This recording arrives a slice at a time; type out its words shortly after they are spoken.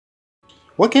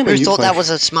What game are Who you thought playing? that was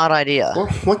a smart idea?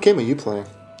 What game are you playing?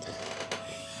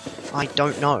 I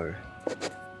don't know.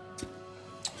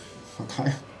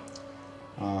 Okay.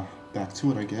 Back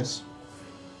to it, I guess.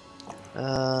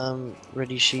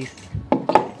 Ready sheath.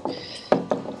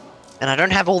 And I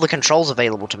don't have all the controls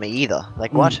available to me either.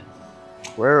 Like what?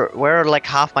 Where are like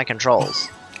half my controls?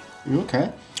 You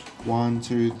okay? 1,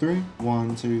 2, 3.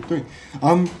 1, 2, 3.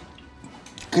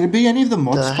 Could it be any of the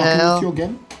mods The fucking hell? with your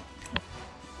game?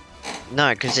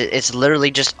 No, because it's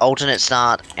literally just alternate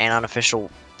start and unofficial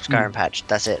Skyrim patch.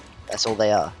 That's it. That's all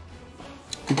they are.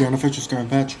 Could be unofficial Skyrim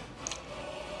patch.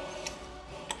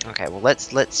 Okay, well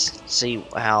let's see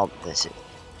how this is.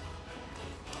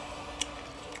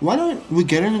 Why don't we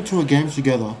get into a game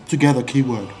together,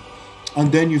 keyword,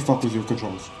 and then you fuck with your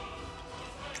controls.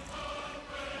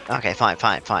 Okay, fine.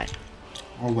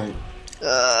 Oh wait.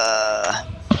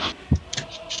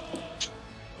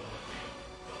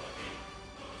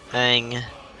 Hang.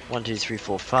 1, 2, 3,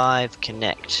 4, 5.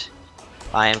 Connect.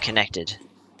 I am connected.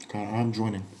 Okay, I'm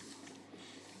joining.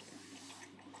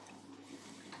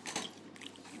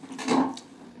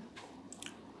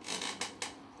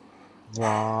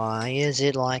 Why is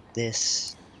it like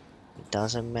this? It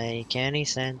doesn't make any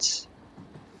sense.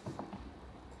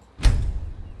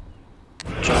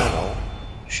 Journal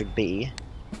should be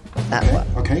that Okay, way.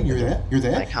 okay, you're there. You're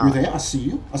there. I can't. You're there. I see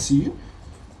you. I see you.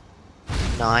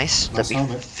 Nice. Nice Let me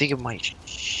helmet. figure my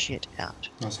shit out.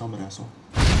 Nice helmet, asshole.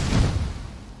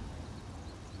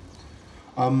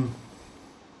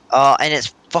 Oh, and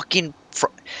it's fucking.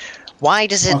 Why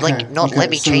does it like not let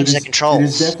me so change it the is, controls? It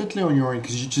is definitely on your end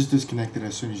because you just disconnected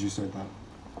as soon as you said that.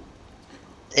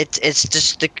 It's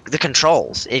just the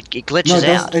controls. It No, glitches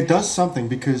out. it does something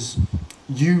because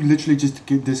you literally just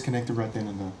get disconnected right then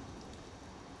and there.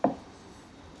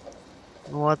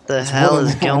 What the It's hell more than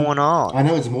is going on? I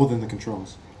know it's more than the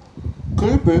controls. Could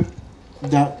it be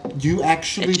that you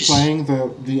actually playing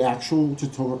the actual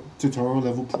tutorial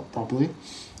level properly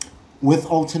with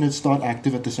alternate start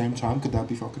active at the same time? Could that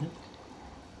be fucking it?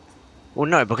 Well,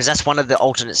 no, because that's one of the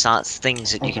alternate starts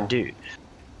things that you can do.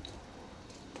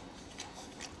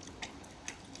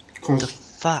 The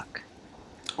fuck?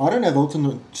 I don't have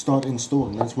alternate start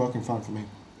installed, and that's working fine for me.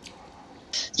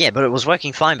 Yeah, but it was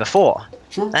working fine before.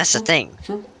 Sure. That's the thing.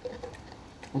 Sure.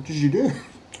 What did you do?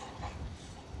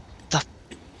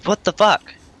 What the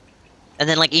fuck? And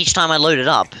then, like, each time I load it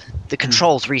up, the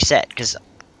controls reset, because...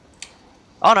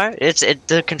 Oh no,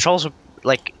 the controls were,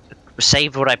 like,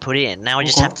 saved what I put in. Now I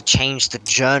just have to change the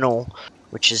journal,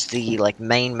 which is the, like,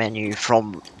 main menu,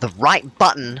 from the right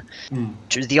button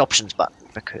to the options button,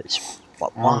 because...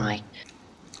 Why?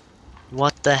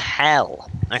 What the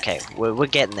hell? Okay, we're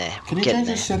getting there. Can you change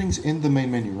the settings in the main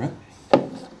menu, right?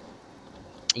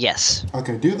 Yes.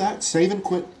 Okay, do that. Save and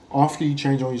quit after you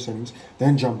change all your settings,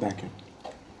 then jump back in.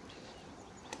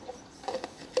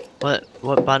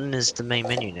 What button is the main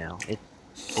menu now? It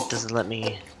doesn't let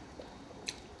me...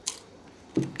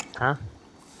 Huh?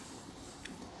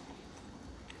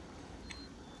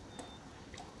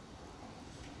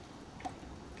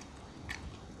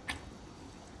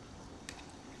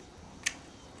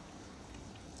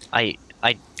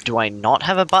 Do I not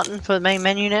have a button for the main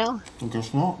menu now? I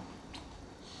guess not.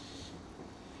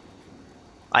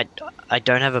 I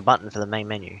don't have a button for the main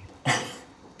menu.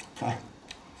 Okay.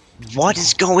 What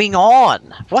is going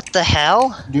on? What the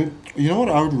hell? Dude, you know what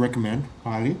I would recommend,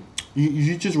 highly?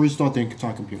 You just restart the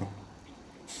entire computer.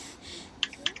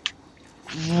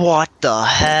 What the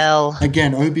hell?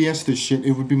 Again, OBS this shit,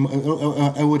 it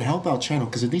would help our channel,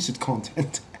 because at least it's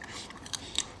content.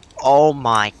 Oh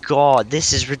my god,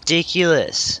 this is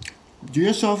ridiculous. Do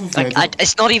yourself a favor. Like,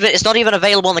 it's not even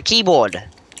available on the keyboard.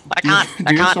 I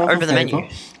can't open the menu.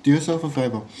 Do yourself a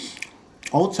favor.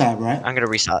 Alt tab, right? I'm gonna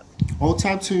restart. Alt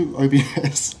tab to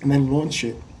OBS and then launch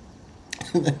it.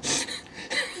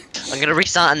 I'm gonna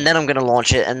restart and then I'm gonna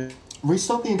launch it and...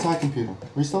 Restart the entire computer.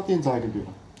 Restart the entire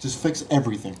computer. Just fix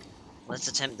everything. Let's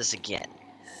attempt this again.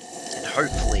 And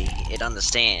hopefully it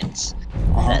understands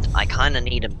that I kinda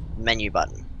need a menu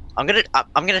button. I'm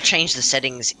gonna change the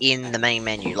settings in the main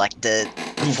menu, like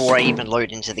before I even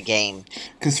load into the game.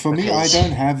 Because for me, I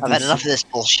don't have. I've had enough of this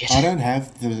bullshit. I don't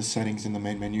have the settings in the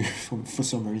main menu for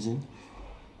some reason.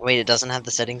 Wait, it doesn't have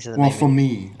the settings in the main menu? Well, for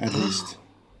me, at least.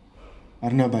 I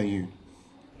don't know about you.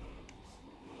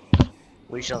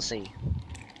 We shall see.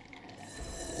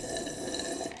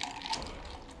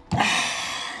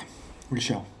 We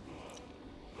shall.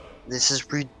 This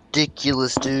is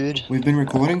ridiculous, dude. We've been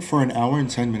recording for an hour and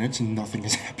 10 minutes and nothing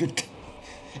has happened.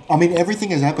 I mean, everything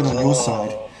has happened on your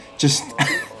side. Just...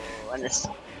 and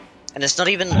it's not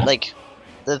even, like...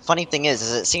 the funny thing is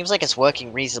it seems like it's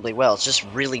working reasonably well. It's just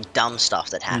really dumb stuff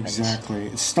that happens. Exactly.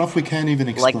 It's stuff we can't even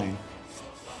explain.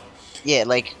 Yeah,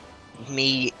 like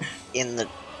me in the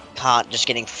part just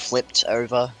getting flipped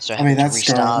over, so I mean, having that's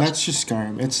to restart. Skyrim. That's just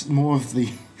Skyrim. It's more of the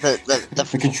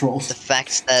the controls. The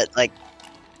fact that like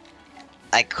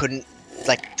I couldn't,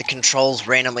 like, the controls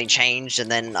randomly changed and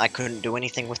then I couldn't do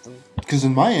anything with them. Because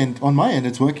on my end,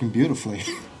 it's working beautifully.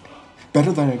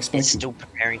 Better than I expected. It's still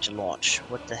preparing to launch.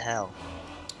 What the hell?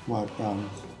 What?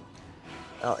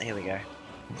 Oh, here we go.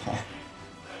 Okay.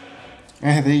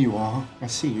 Ah, there you are. I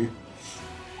see you.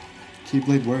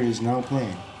 Keyblade Warriors now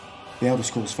playing. The Elder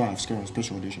Scrolls V Skyrim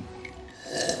Special Edition.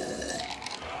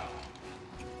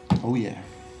 Oh yeah.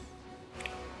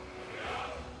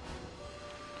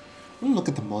 I'm gonna look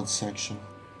at the mods section.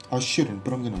 I shouldn't,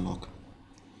 but I'm gonna look.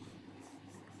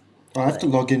 I have to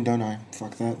log in, don't I?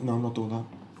 Fuck that. No, I'm not doing that.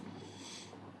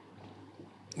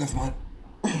 Never mind.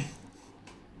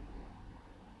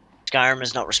 Skyrim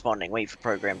is not responding. Wait for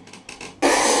program.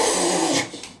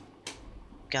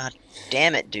 God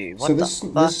damn it, dude. What the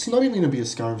fuck? This is not even going to be a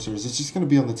Skyrim series. It's just going to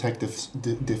be on the Tech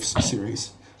Diffs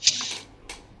series.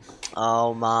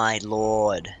 Oh my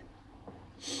lord.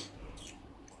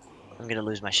 I'm going to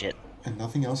lose my shit. And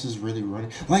nothing else is really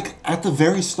running. Like, at the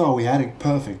very start, we had it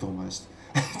perfect almost.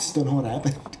 I just don't know what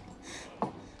happened.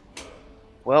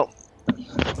 Well,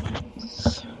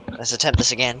 let's attempt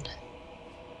this again.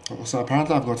 So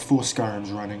apparently I've got 4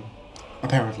 Skyrims running.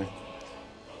 Apparently.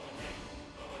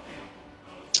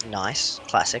 Nice.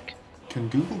 Classic. Can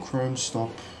Google Chrome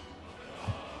stop?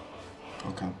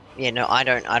 Okay. Yeah, no, I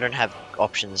don't have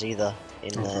options either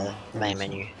in the main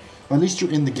menu. Well, at least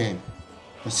you're in the game.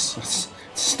 Let's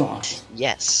start.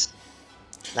 Yes.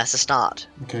 That's a start.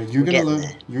 Okay, you're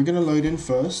gonna load in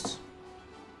first,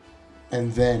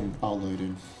 and then I'll load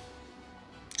in.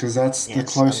 Because that's the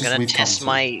closest we've come to. I'm gonna test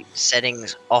my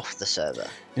settings off the server.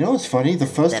 You know what's funny? The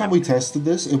first time we tested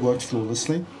this, it worked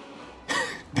flawlessly.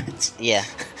 Yeah.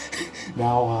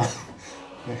 Now,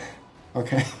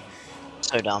 okay.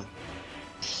 So dumb.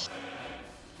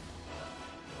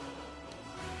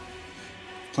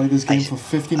 Play this game for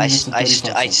 50 minutes and 35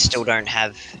 seconds. I still don't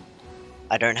have...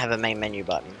 I don't have a main menu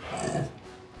button.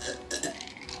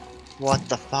 What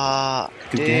the fuck,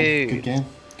 dude? Good game.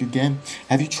 Good game.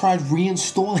 Have you tried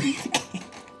reinstalling the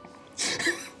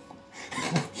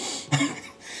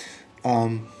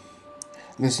game?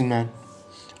 Listen, man.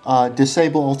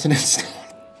 Disable alternate start.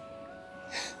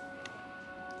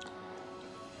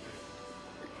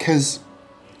 Because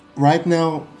right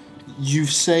now,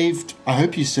 you've saved... I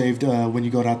hope you saved when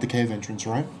you got out the cave entrance,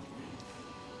 right?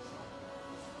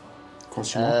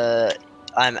 Question mark?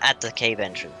 I'm at the cave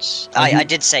entrance. I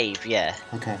did save, yeah.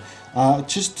 Okay.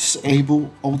 Just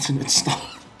disable alternate start.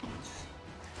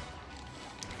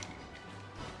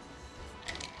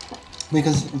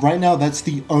 Because right now, that's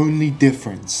the only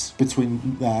difference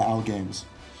between our games.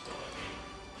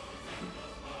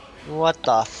 What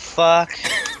the fuck?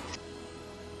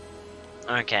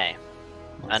 Okay.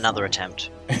 Another attempt.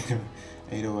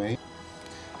 808.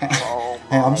 Oh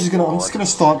hey, I'm just gonna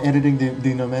start editing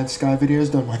the No Man's Sky videos.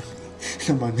 Don't mind.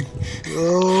 Don't mind me.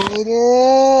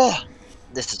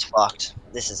 This is fucked.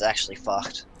 This is actually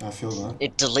fucked. I feel that.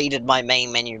 It deleted my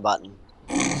main menu button.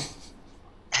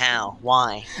 How?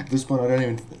 Why? At this point, I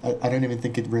don't even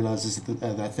think it realizes that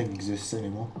that thing exists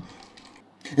anymore.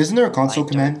 Isn't there a console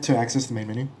command to access the main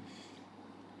menu?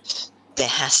 There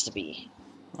has to be.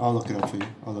 I'll look it up for you.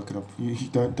 I'll look it up. You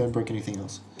don't break anything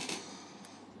else.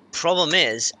 Problem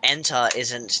is, enter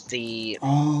isn't the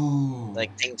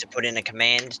thing to put in a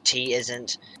command. T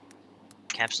isn't.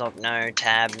 Caps lock no.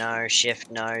 Tab no.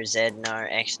 Shift no. Z no.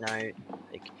 X no.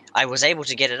 Like, I was able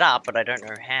to get it up, but I don't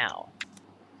know how.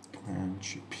 Command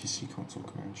sheet. PC console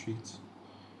command sheets.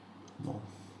 Lol.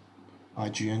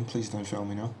 IGN, please don't fail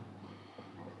me now.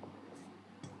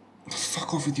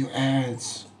 Fuck off with your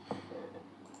ads.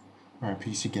 Alright,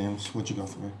 PC games, what you got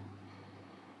for me?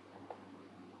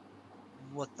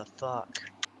 What the fuck?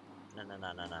 No.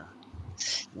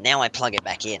 Now I plug it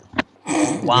back in.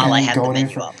 While I have the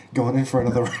menu up. Going in for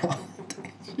another round.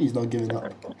 He's not giving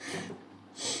up.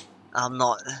 I'm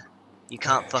not. You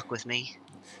can't fuck with me.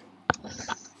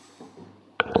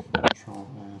 Control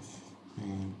F.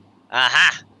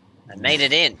 Aha! I made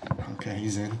it in. Okay,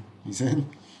 he's in. He's in.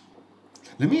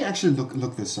 Let me actually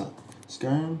look this up.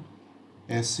 Skyrim.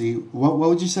 SC. What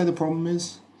would you say the problem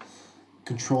is?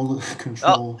 Control.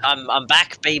 Oh, I'm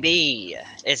back, baby.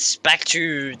 It's back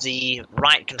to the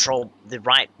right control, the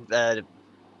right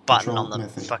button on the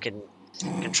fucking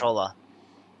controller.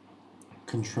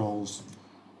 Controls.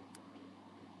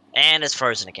 And it's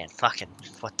frozen again. Fucking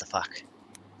what the fuck?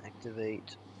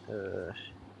 Activate.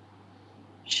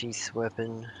 Sheath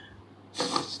weapon.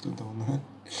 Still doing that.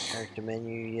 Character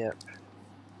menu, yep.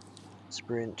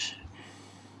 Sprint.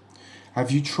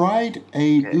 Have you tried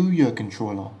a Ouya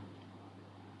controller?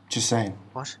 Just saying.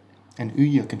 What? An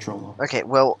Ouya controller. Okay,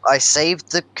 well, I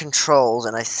saved the controls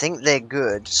and I think they're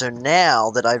good. So now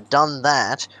that I've done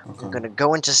that, I'm going to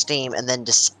go into Steam and then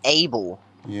disable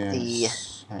the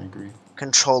I agree.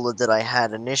 controller that I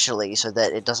had initially so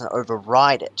that it doesn't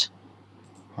override it.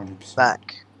 100%.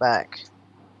 Back.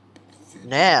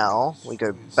 Now, we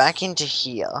go back into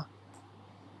here.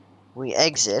 We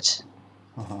exit.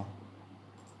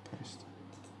 Paste.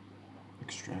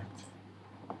 Extract.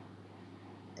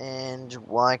 And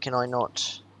why can I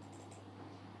not?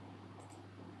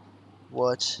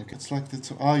 What? Look, it's like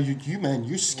the you man,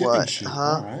 you're skipping shit.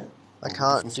 All right. I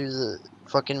can't do the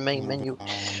fucking main menu.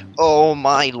 Oh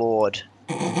my lord!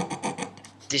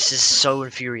 This is so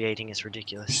infuriating. It's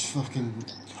ridiculous. Fucking.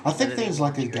 I think there's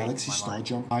like a galaxy star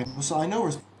jump. I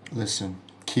know. Listen,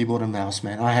 keyboard and mouse,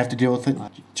 man. I have to deal with it.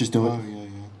 Just do it. Oh yeah.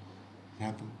 It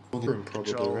happened.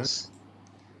 Probably, right?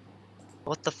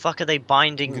 What the fuck are they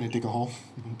binding? I'm gonna dig a hole.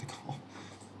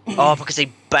 Oh, because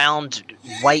they bound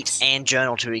weight and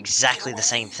journal to exactly the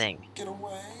same thing. Get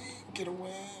away.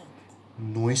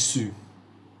 Noisu.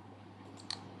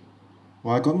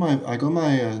 Well, I got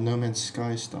my No Man's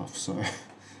Sky stuff, so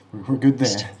we're good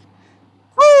there.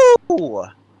 Woo!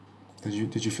 Did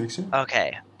you fix it?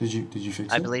 Okay. Did you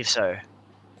fix it? I believe so.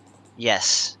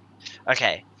 Yes.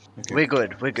 Okay. We're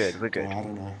good. Oh, I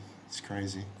don't know. It's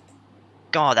crazy.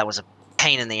 God, that was a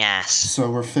pain in the ass.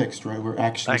 So we're fixed, right? We're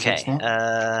actually fixed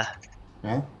now?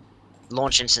 Yeah?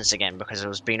 Launch instance again, because it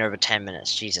was been over 10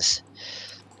 minutes. Jesus.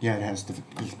 Yeah, it has to,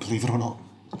 believe it or not.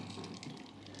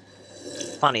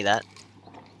 Funny that.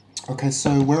 Okay,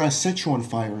 so where I set you on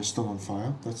fire is still on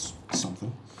fire. That's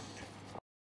something.